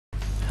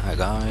Hi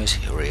guys,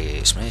 here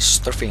is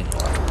Mr. Finland,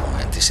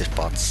 and this is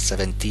part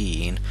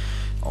 17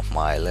 of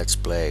my Let's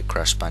Play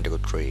Crash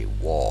Bandicoot 3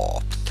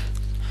 Warped.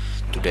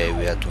 Today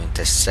we are doing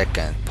the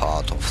second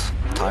part of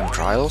time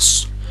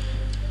trials,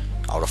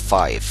 out of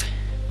 5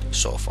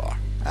 so far,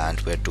 and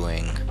we're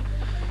doing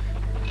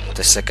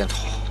the second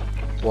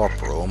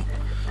warp room,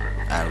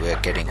 and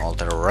we're getting all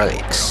the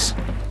relics,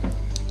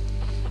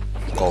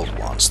 gold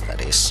ones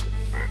that is.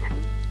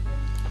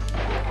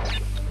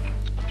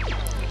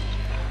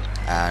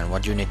 And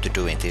what you need to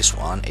do in this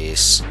one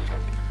is,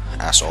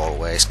 as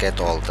always,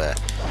 get all the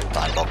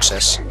time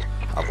boxes,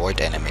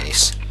 avoid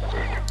enemies,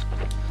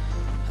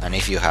 and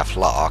if you have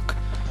luck,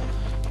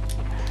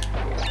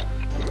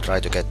 try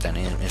to get an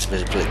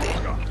invisibility.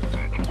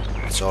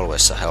 It's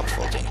always a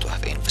helpful thing to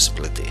have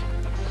invisibility.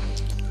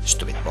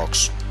 Stupid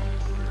box.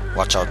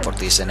 Watch out for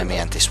this enemy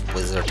and this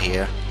wizard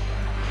here.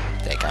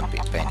 They can be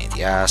a pain in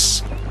the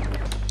ass.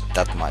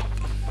 That might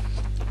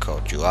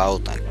coat you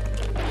out and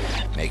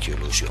make you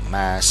lose your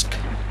mask.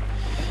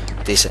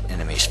 This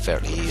enemy is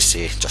fairly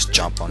easy, just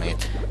jump on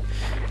it.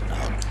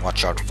 Now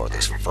watch out for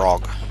this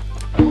frog.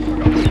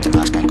 Take the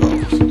mask and go.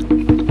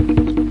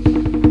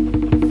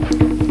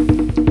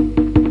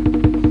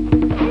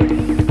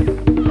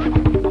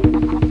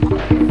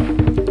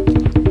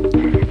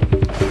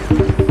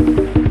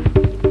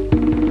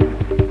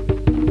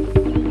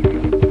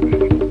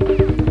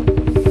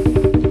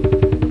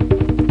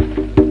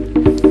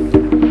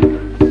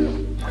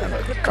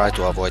 Try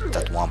to avoid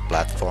that one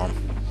platform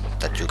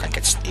that you can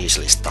get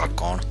easily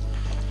stuck on.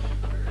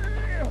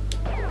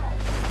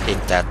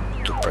 Hit that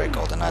to break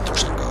all the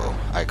nitros and go.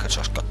 I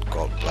just got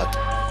gold blood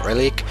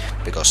relic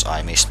because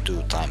I missed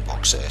 2 time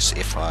boxes.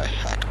 If I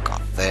had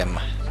got them,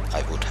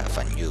 I would have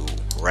a new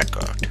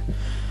record.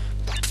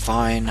 But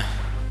fine,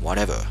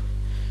 whatever.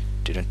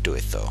 Didn't do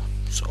it though,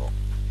 so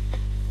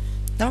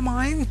never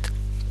mind.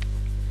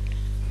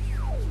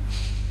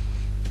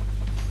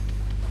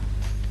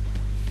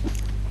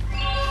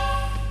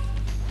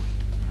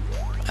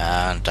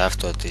 And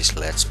after this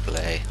let's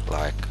play,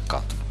 like,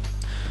 got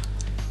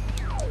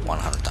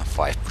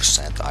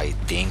 105%, I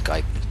think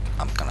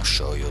I'm gonna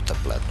show you the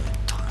platinum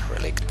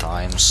relic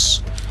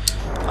times.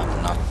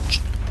 I'm not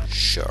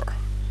sure.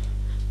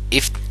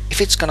 If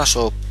it's gonna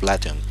show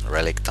platinum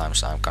relic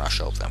times, I'm gonna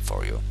show them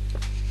for you.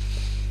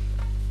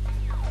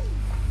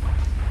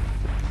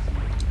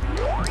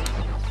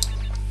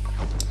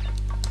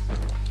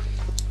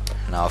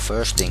 Now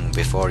first thing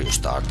before you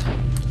start,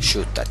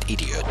 shoot that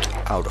idiot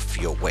out of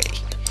your way.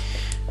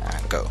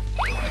 And go.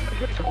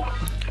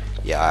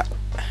 Yeah,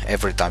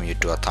 every time you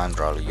do a time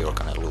trial you're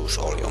gonna lose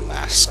all your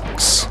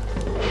masks.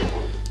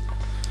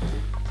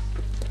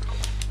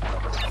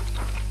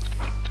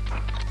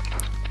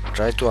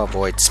 Try to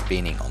avoid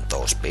spinning on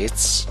those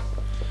bits.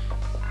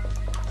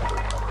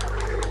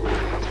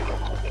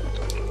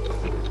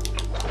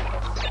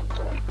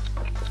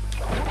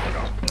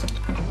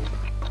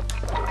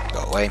 Go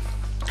away.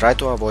 Try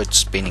to avoid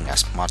spinning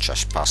as much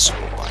as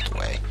possible, by the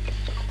way,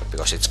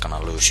 because it's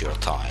gonna lose your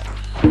time.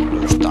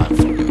 Lose time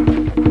for you.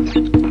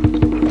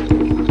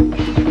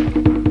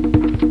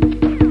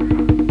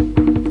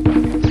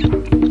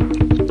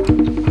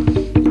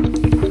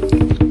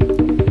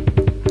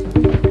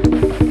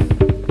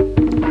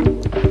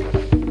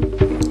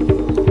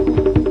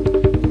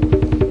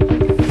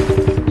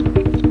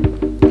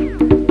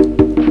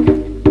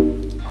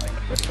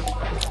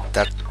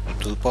 That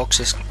toolbox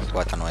is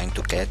quite annoying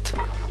to get.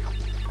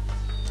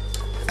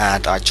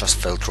 And I just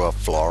fell through a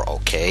floor.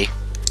 Okay,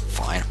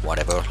 fine,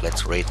 whatever,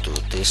 let's redo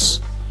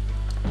this.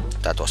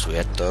 That was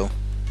weird though,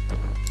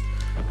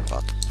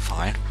 but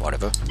fine,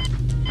 whatever.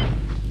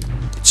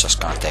 It's just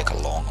gonna take a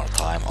longer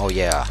time. Oh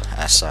yeah,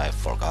 as I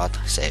forgot,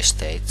 save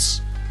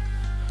states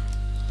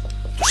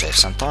to save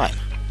some time.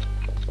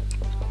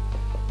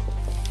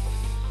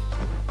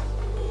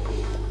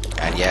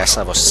 And yes,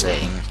 I was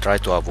saying, try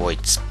to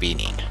avoid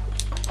spinning,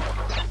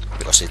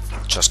 because it's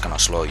just gonna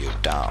slow you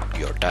down.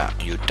 You're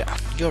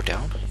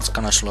down. It's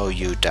gonna slow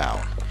you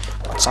down.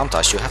 But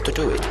sometimes you have to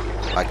do it,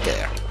 like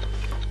there.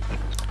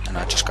 And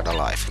I just got a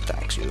life.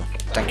 Thank you.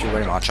 Thank you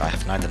very much. I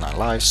have 99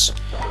 lives.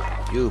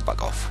 You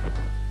bug off.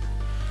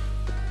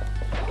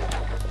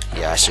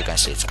 Yeah, as you can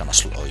see, it's gonna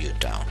slow you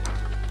down.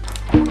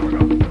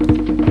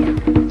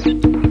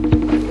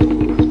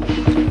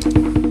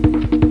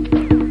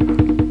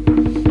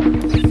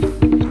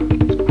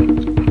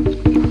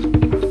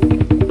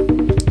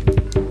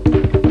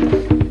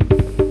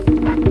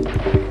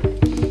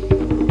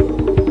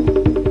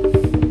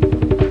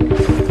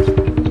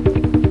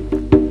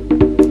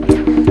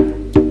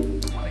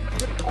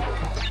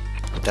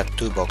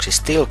 Box is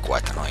still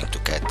quite annoying to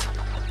get,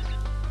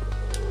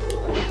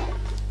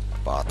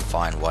 but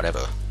fine,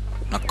 whatever.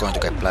 Not going to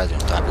get platinum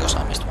time because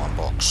I missed 1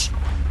 box.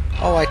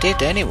 Oh, I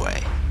did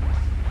anyway.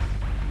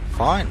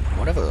 Fine,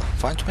 whatever,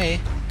 fine to me.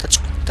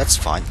 That's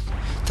fine.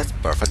 That's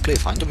perfectly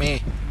fine to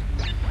me.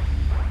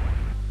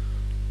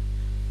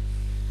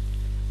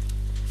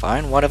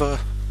 Fine, whatever.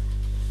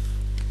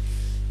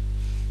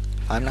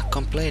 I'm not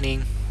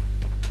complaining.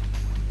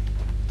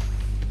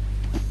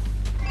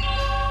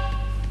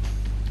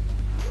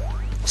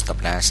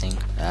 stop dancing,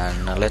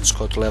 and let's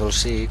go to level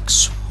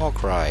 6,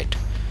 Hog Ride.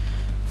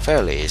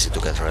 Fairly easy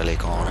to get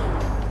relic on,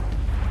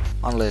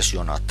 unless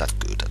you're not that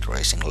good at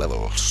racing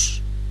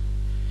levels.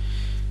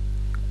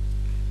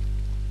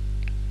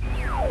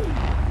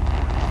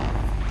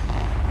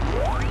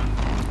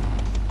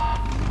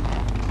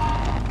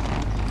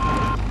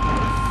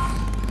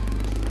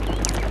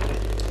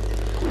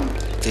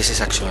 This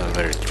is actually a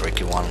very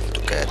tricky one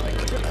to get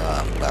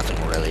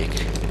Platinum Relic,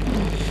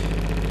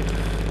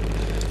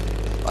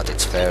 but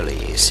it's fairly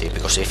easy,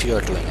 because if you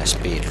are doing a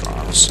speed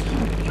runs,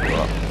 you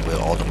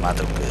will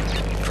automatically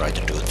try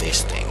to do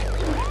this thing.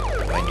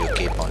 When you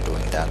keep on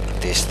doing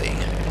this thing,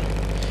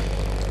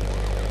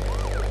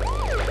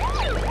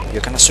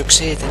 you're gonna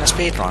succeed in a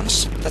speed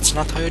runs. That's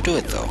not how you do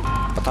it though,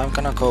 but I'm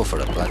gonna go for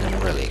the Platinum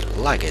Relic,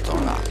 like it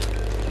or not.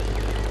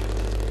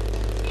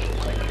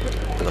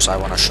 Because I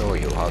wanna show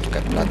you how to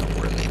get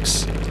Platinum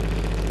Relics,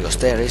 because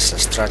there is a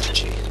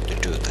strategy to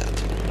do that.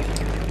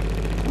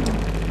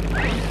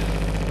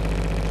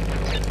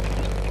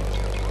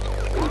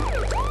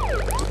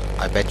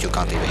 I bet you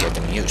can't even hear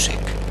the music,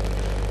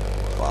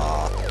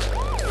 but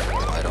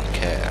I don't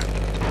care.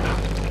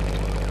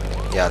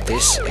 Yeah,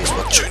 this is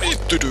what you need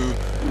to do.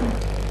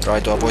 Try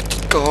to avoid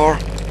the car,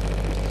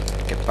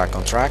 get back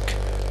on track,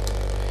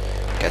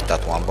 get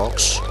that one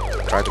box,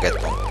 try to get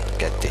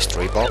this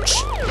 3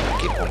 box,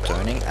 keep on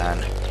turning,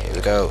 and here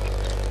we go.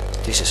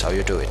 This is how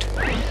you do it.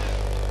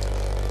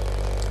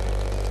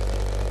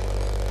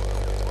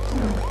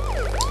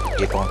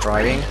 Keep on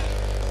driving,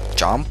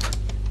 jump,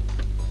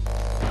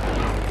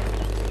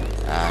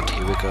 and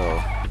here we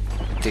go.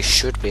 This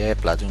should be a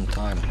platinum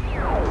time,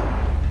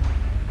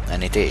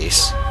 and it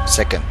is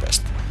second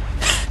best.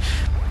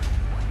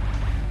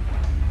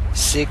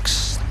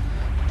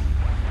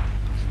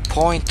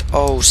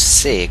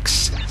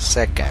 6.06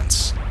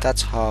 seconds.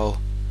 That's how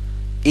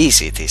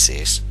easy this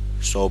is.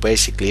 So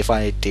basically, if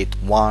I did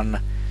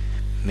one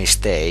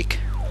mistake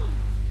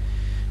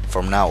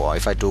from now on,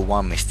 if I do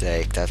one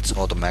mistake, that's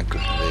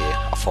automatically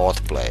a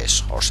 4th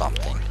place or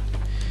something.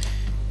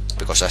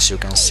 Because as you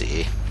can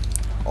see,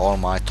 all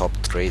my top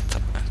 3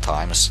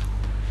 times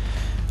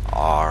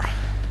are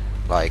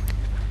like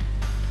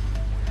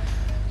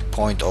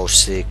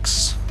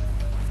 0.06,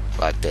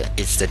 like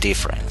it's the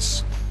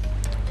difference.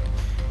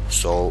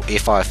 So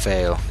if I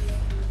fail,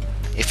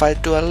 if I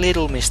do a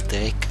little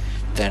mistake,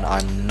 then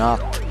I'm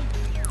not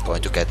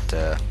going to get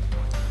the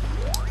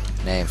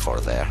name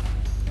for there.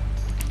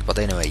 But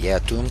anyway, yeah,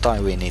 Tomb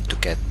Time we need to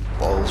get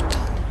both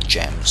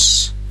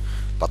gems,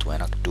 but we're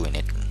not doing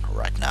it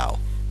right now.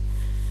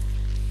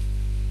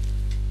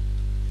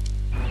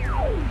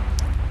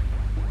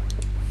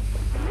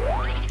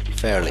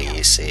 Fairly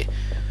easy.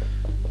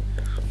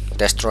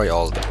 Destroy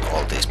all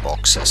these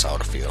boxes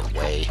out of your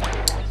way,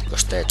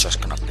 because they're just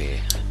gonna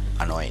be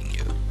annoying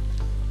you.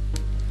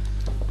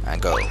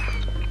 And go.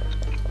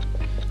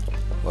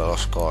 Well,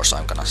 of course,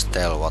 I'm gonna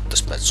tell what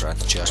the best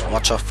strategy is.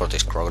 Watch out for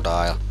this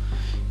crocodile.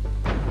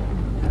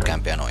 It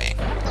can be annoying.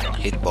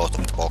 Hit both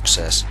of the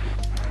boxes.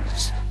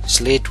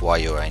 Slid while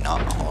you're on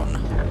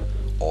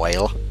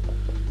oil,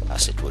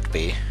 as it would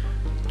be,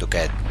 to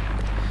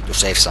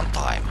save some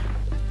time.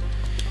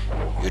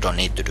 You don't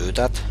need to do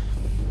that.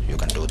 You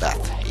can do that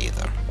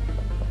either.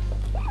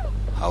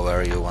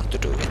 However you want to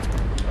do it.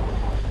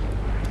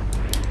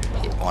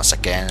 Once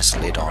again,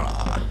 slid on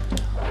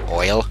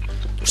oil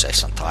to save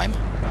some time.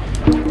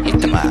 Hit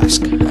the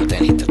mask and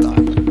then hit the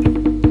time.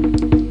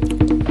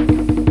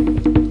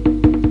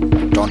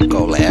 Don't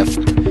go left,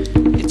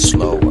 it's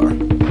slower.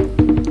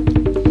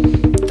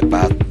 The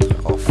path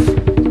of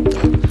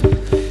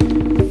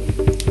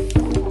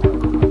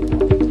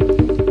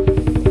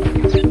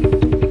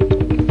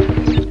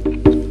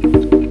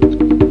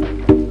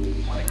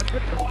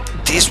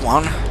this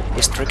one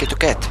is tricky to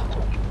get.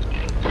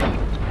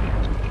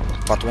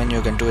 But when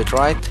you can do it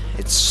right,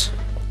 it's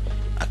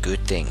a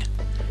good thing.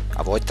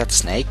 Avoid that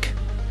snake,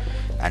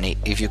 and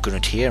if you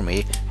couldn't hear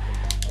me,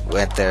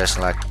 when there's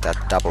like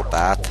that double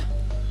path,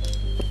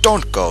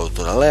 don't go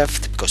to the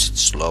left because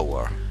it's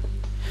slower.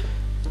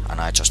 And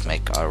I just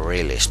make a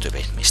really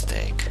stupid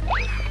mistake.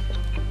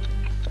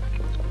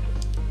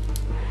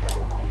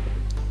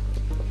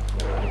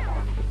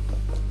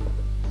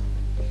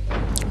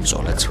 So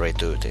let's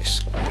redo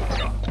this.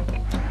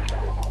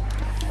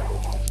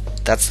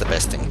 That's the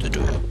best thing to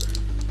do,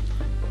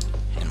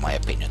 in my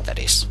opinion, that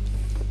is.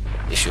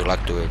 If you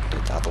like to do it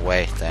the other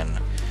way,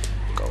 then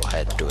go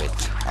ahead, do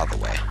it other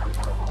way.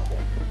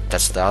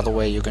 That's the other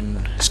way. You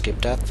can skip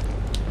that.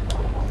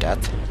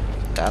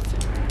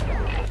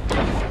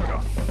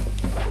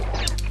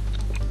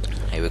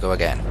 Here we go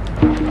again.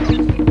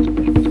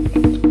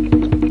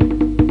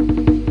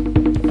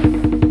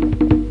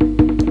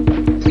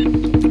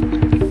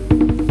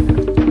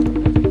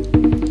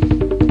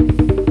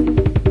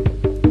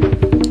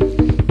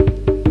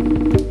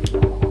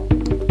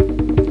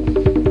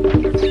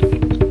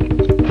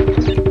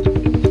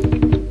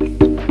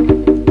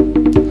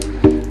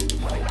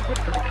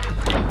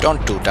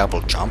 Don't do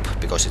double jump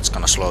because it's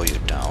gonna slow you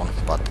down,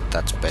 but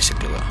that's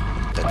basically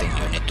the thing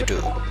you need to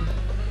do.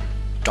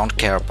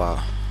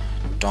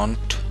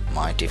 Don't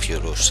mind if you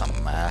lose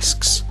some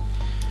masks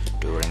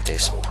during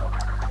this.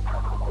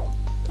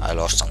 I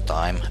lost some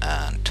time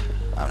and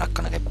I'm not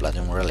gonna get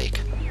Platinum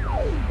Relic.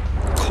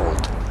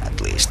 Cold,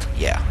 at least.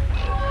 Yeah.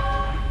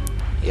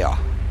 Yeah.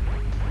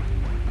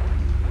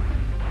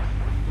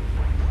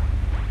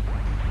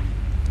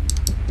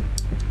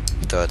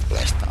 Third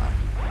place time.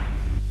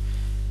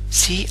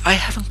 See, I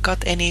haven't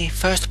got any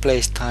first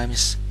place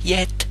times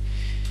yet.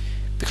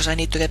 Because I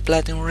need to get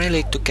Platinum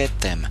Relic to get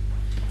them.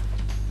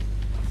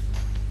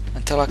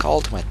 And they're like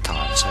ultimate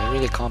times. I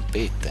really can't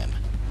beat them.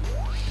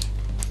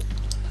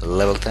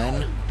 Level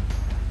 10.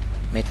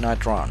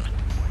 Midnight Run.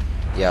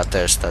 Yeah,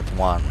 there's that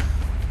one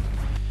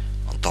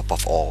on top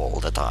of all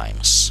the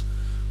times.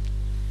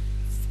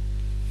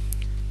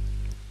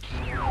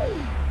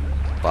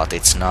 But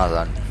it's not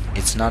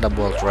a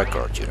world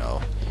record, you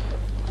know.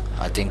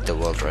 I think the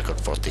world record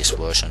for this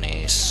version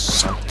is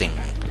something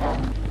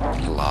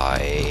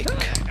like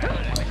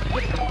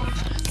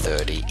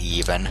 30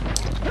 even.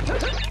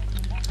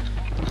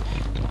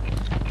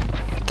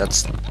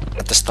 That's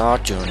at the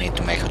start you need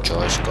to make a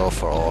choice, go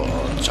for all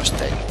or just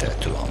take the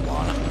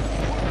 2-on-1.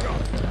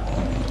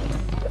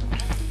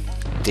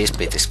 This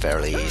bit is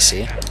fairly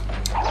easy.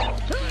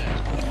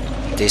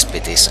 This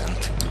bit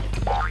isn't.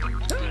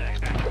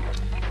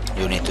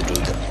 You need to do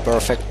the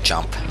perfect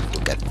jump to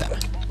get them.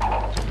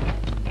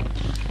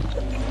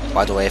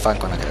 By the way, if I'm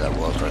gonna get a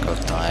world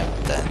record time,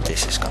 then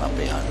this is gonna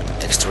be an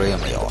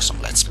extremely awesome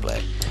let's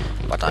play.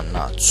 But I'm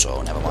not,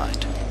 so never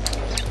mind.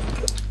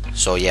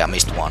 So yeah,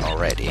 missed one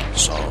already,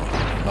 so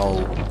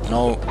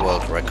no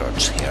world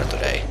records here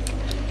today.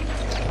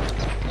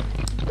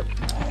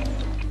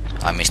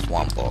 I missed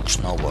one box,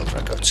 no world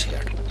records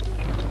here.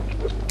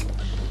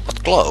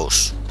 But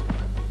close.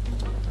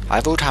 I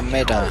would have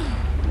made a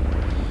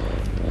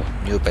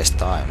new best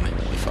time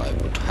if I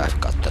would have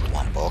got that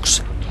one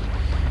box.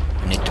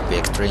 You need to be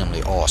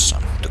extremely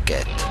awesome to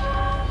get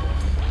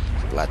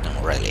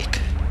Platinum Relic.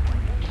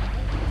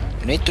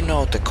 You need to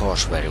know the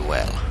course very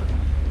well.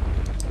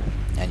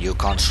 And you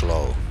can't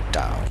slow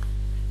down.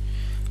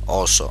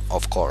 Also,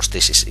 of course,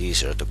 this is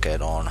easier to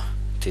get on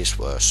this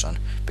version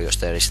because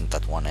there isn't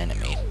that one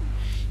enemy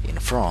in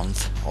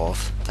front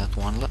of that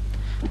one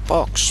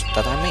box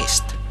that I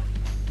missed.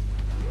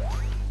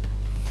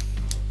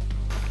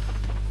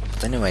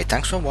 But anyway,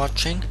 thanks for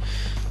watching.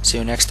 See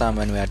you next time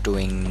when we are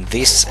doing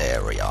this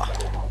area,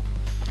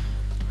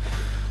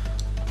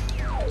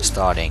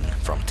 starting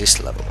from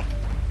this level.